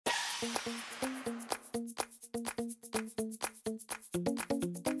Hello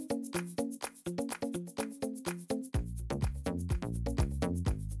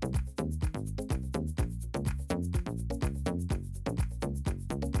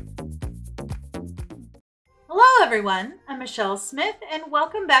everyone, I'm Michelle Smith and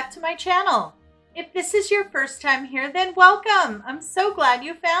welcome back to my channel. If this is your first time here, then welcome. I'm so glad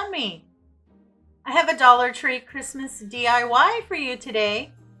you found me. I have a Dollar Tree Christmas DIY for you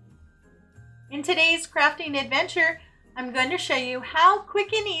today. In today's crafting adventure, I'm going to show you how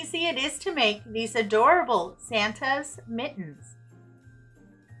quick and easy it is to make these adorable Santa's mittens.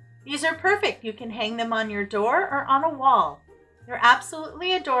 These are perfect. You can hang them on your door or on a wall. They're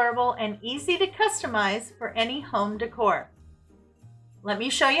absolutely adorable and easy to customize for any home decor. Let me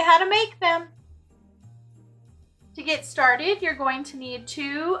show you how to make them. To get started, you're going to need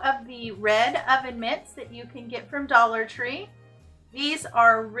 2 of the red oven mitts that you can get from Dollar Tree. These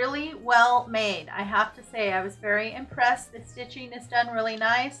are really well made. I have to say, I was very impressed. The stitching is done really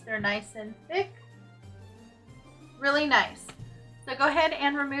nice. They're nice and thick. Really nice. So go ahead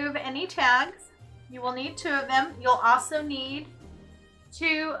and remove any tags. You will need 2 of them. You'll also need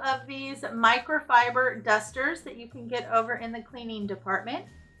 2 of these microfiber dusters that you can get over in the cleaning department.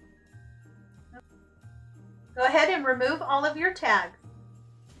 Go ahead and remove all of your tags.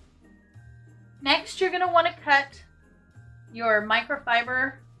 Next, you're going to want to cut your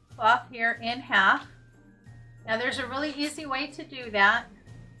microfiber cloth here in half. Now there's a really easy way to do that.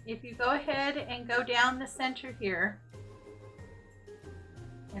 If you go ahead and go down the center here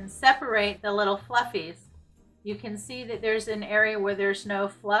and separate the little fluffies, you can see that there's an area where there's no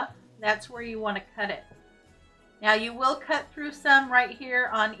fluff. That's where you want to cut it. Now you will cut through some right here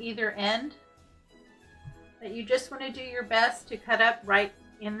on either end, but you just want to do your best to cut up right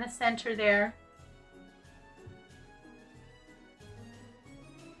in the center there.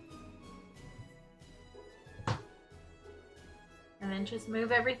 And then just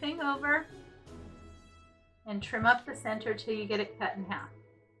move everything over and trim up the center till you get it cut in half.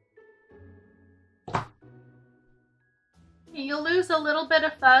 You'll lose a little bit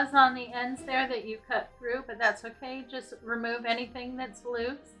of fuzz on the ends there that you cut through, but that's okay. Just remove anything that's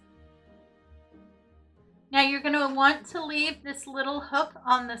loose. Now you're going to want to leave this little hook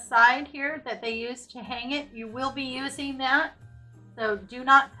on the side here that they use to hang it. You will be using that, so do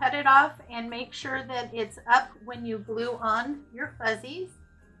not cut it off, and make sure that it's up when you glue on your fuzzies.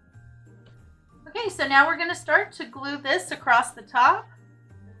 Okay, so now we're going to start to glue this across the top.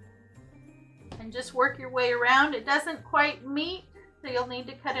 And just work your way around. It doesn't quite meet, so you'll need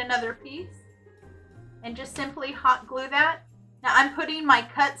to cut another piece. And just simply hot glue that. Now I'm putting my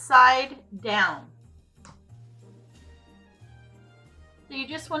cut side down. So you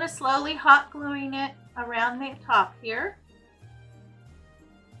just want to slowly hot gluing it around the top here.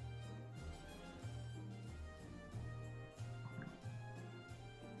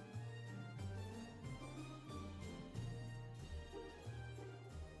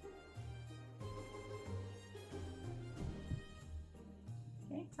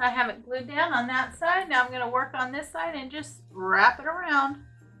 I have it glued down on that side. Now I'm going to work on this side and just wrap it around.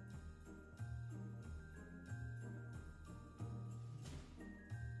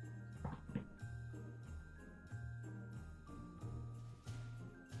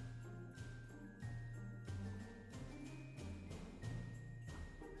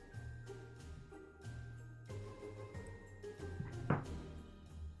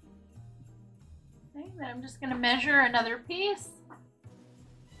 Okay, then I'm just going to measure another piece.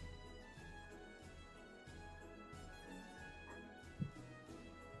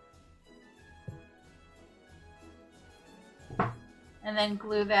 And then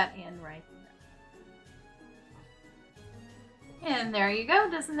glue that in right there. And there you go.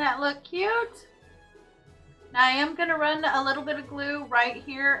 Doesn't that look cute? Now I am going to run a little bit of glue right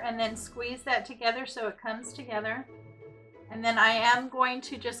here and then squeeze that together so it comes together. And then I am going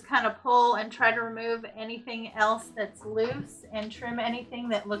to just kind of pull and try to remove anything else that's loose and trim anything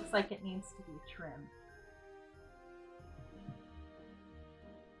that looks like it needs to be trimmed.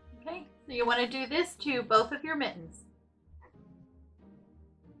 Okay, so you want to do this to both of your mittens.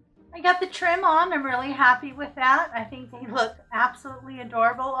 I got the trim on. I'm really happy with that. I think they look absolutely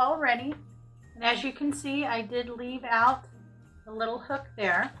adorable already. And as you can see, I did leave out the little hook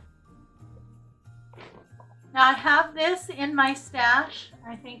there. Now I have this in my stash.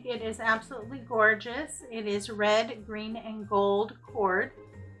 I think it is absolutely gorgeous. It is red, green, and gold cord.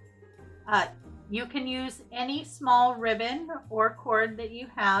 You can use any small ribbon or cord that you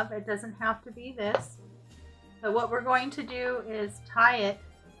have. It doesn't have to be this. But what we're going to do is tie it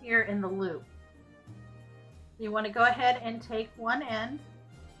here in the loop. You want to go ahead and take one end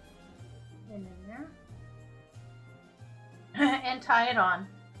pin in there and tie it on.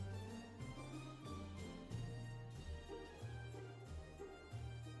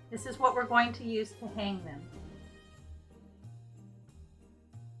 This is what we're going to use to hang them.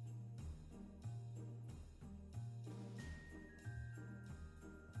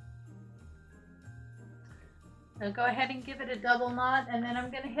 So go ahead and give it a double knot, and then I'm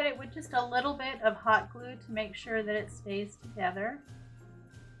going to hit it with just a little bit of hot glue to make sure that it stays together.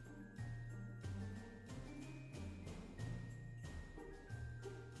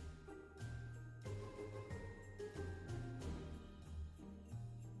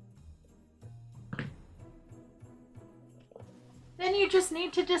 Then you just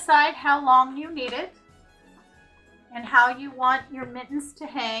need to decide how long you need it and how you want your mittens to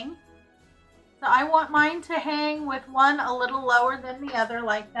hang. So I want mine to hang with one a little lower than the other,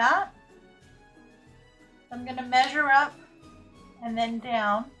 like that. I'm going to measure up and then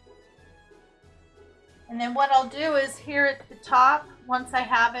down. And then what I'll do is here at the top, once I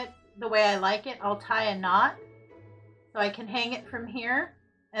have it the way I like it, I'll tie a knot so I can hang it from here.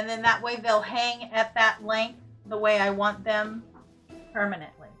 And then that way they'll hang at that length the way I want them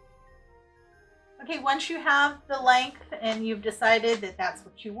permanently. Okay, once you have the length and you've decided that that's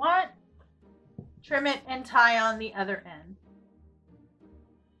what you want, trim it and tie on the other end.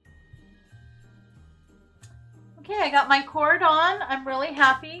 Okay, I got my cord on. I'm really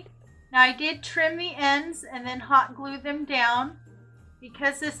happy. Now I did trim the ends and then hot glue them down.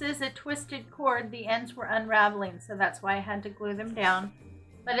 Because this is a twisted cord, the ends were unraveling, so that's why I had to glue them down.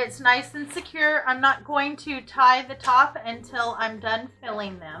 But it's nice and secure. I'm not going to tie the top until I'm done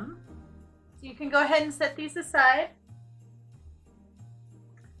filling them. So you can go ahead and set these aside.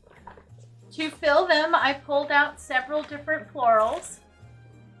 To fill them, I pulled out several different florals.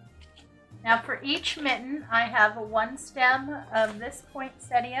 Now for each mitten, I have one stem of this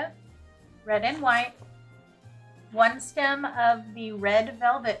poinsettia, red and white, one stem of the red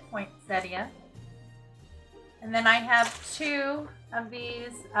velvet poinsettia, and then I have two of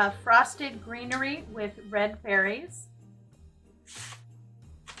these frosted greenery with red berries.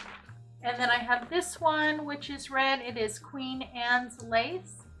 And then I have this one, which is red. It is Queen Anne's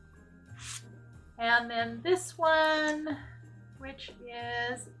lace. And then this one, which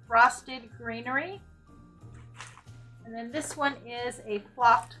is frosted greenery. And then this one is a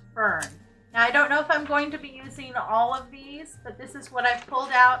flocked fern. Now I don't know if I'm going to be using all of these, but this is what I've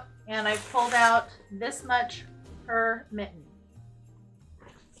pulled out, and I've pulled out this much per mitten.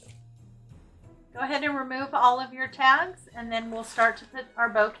 Go ahead and remove all of your tags, and then we'll start to put our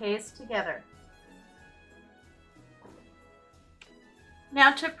bouquets together.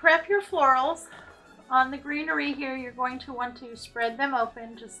 Now to prep your florals, on the greenery here, you're going to want to spread them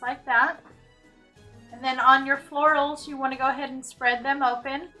open just like that. And then on your florals, you want to go ahead and spread them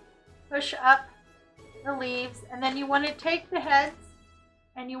open, push up the leaves, and then you want to take the heads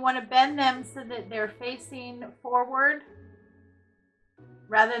and you want to bend them so that they're facing forward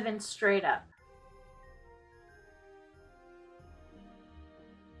rather than straight up.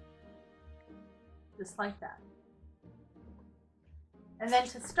 Just like that. And then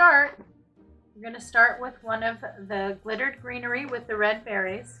to start, we're going to start with one of the glittered greenery with the red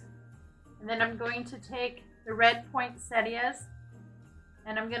berries. And then I'm going to take the red poinsettias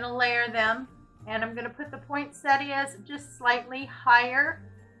and I'm going to layer them. And I'm going to put the poinsettias just slightly higher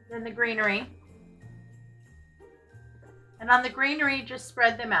than the greenery. And on the greenery, just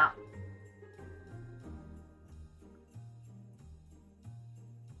spread them out.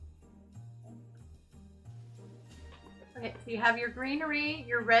 Okay, so you have your greenery,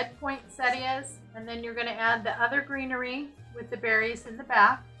 your red poinsettias, and then you're going to add the other greenery with the berries in the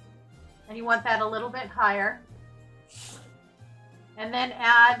back. And you want that a little bit higher. And then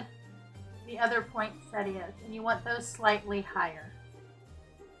add the other poinsettias, and you want those slightly higher.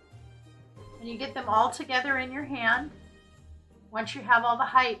 And you get them all together in your hand once you have all the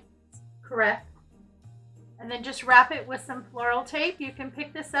height correct. And then just wrap it with some floral tape. You can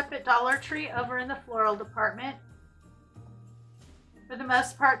pick this up at Dollar Tree over in the floral department. For the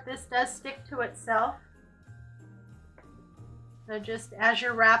most part, this does stick to itself. So just as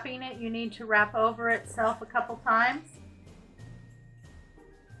you're wrapping it, you need to wrap over itself a couple times.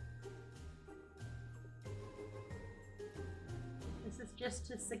 This is just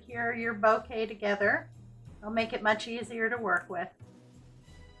to secure your bouquet together. It'll make it much easier to work with.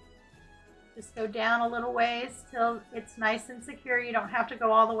 Just go down a little ways till it's nice and secure. You don't have to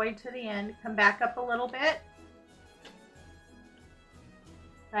go all the way to the end. Come back up a little bit.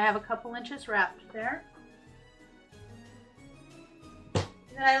 I have a couple inches wrapped there. And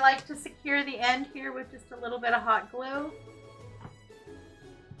then I like to secure the end here with just a little bit of hot glue.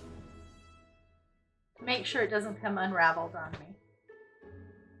 Make sure it doesn't come unraveled on me.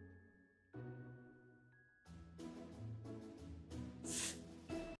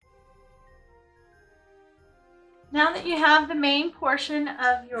 Now that you have the main portion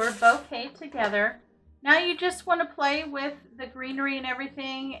of your bouquet together, now you just want to play with the greenery and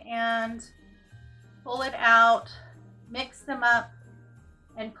everything and pull it out, mix them up,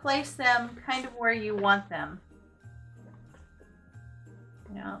 and place them kind of where you want them.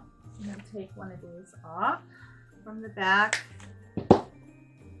 Now, I'm going to take one of these off from the back. I'm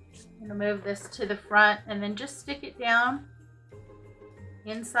going to move this to the front and then just stick it down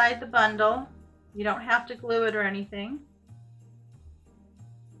inside the bundle. You don't have to glue it or anything.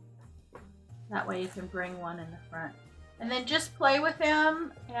 That way you can bring one in the front. And then just play with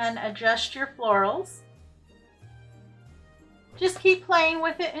them and adjust your florals. Just keep playing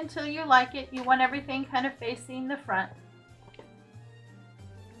with it until you like it. You want everything kind of facing the front.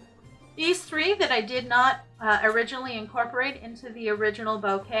 These three that I did not originally incorporate into the original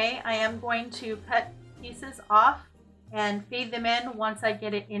bouquet, I am going to cut pieces off and feed them in once I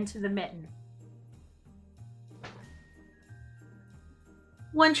get it into the mitten.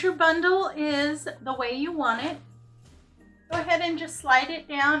 Once your bundle is the way you want it, go ahead and just slide it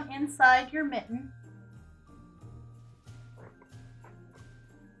down inside your mitten.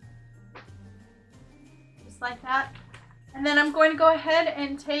 Just like that. And then I'm going to go ahead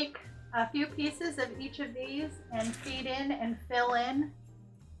and take a few pieces of each of these and feed in and fill in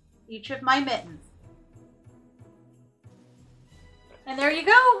each of my mittens. And there you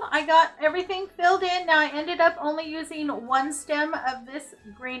go. I got everything filled in. Now I ended up only using one stem of this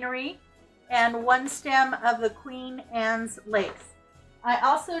greenery and one stem of the Queen Anne's lace. I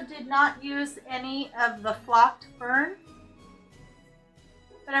also did not use any of the flocked fern,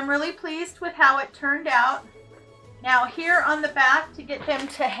 but I'm really pleased with how it turned out. Now here on the back, to get them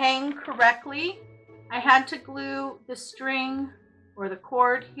to hang correctly, I had to glue the string or the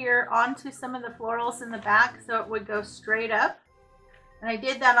cord here onto some of the florals in the back so it would go straight up. And I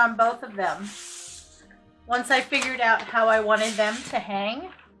did that on both of them. Once I figured out how I wanted them to hang,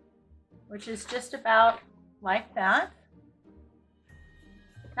 which is just about like that.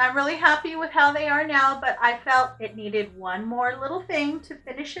 Now, I'm really happy with how they are now, but I felt it needed one more little thing to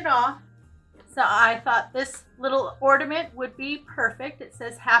finish it off. So I thought this little ornament would be perfect. It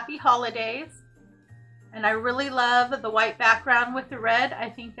says Happy Holidays. And I really love the white background with the red. I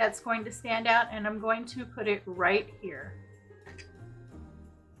think that's going to stand out, and I'm going to put it right here.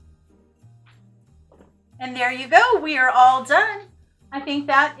 And there you go, we are all done. I think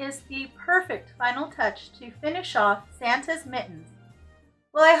that is the perfect final touch to finish off Santa's mittens.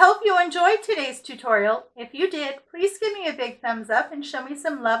 Well, I hope you enjoyed today's tutorial. If you did, please give me a big thumbs up and show me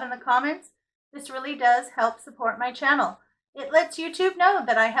some love in the comments. This really does help support my channel. It lets YouTube know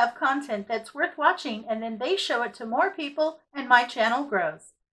that I have content that's worth watching, and then they show it to more people and my channel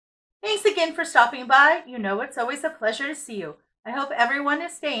grows. Thanks again for stopping by. You know it's always a pleasure to see you. I hope everyone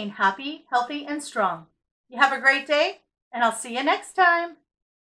is staying happy, healthy, and strong. You have a great day, and I'll see you next time.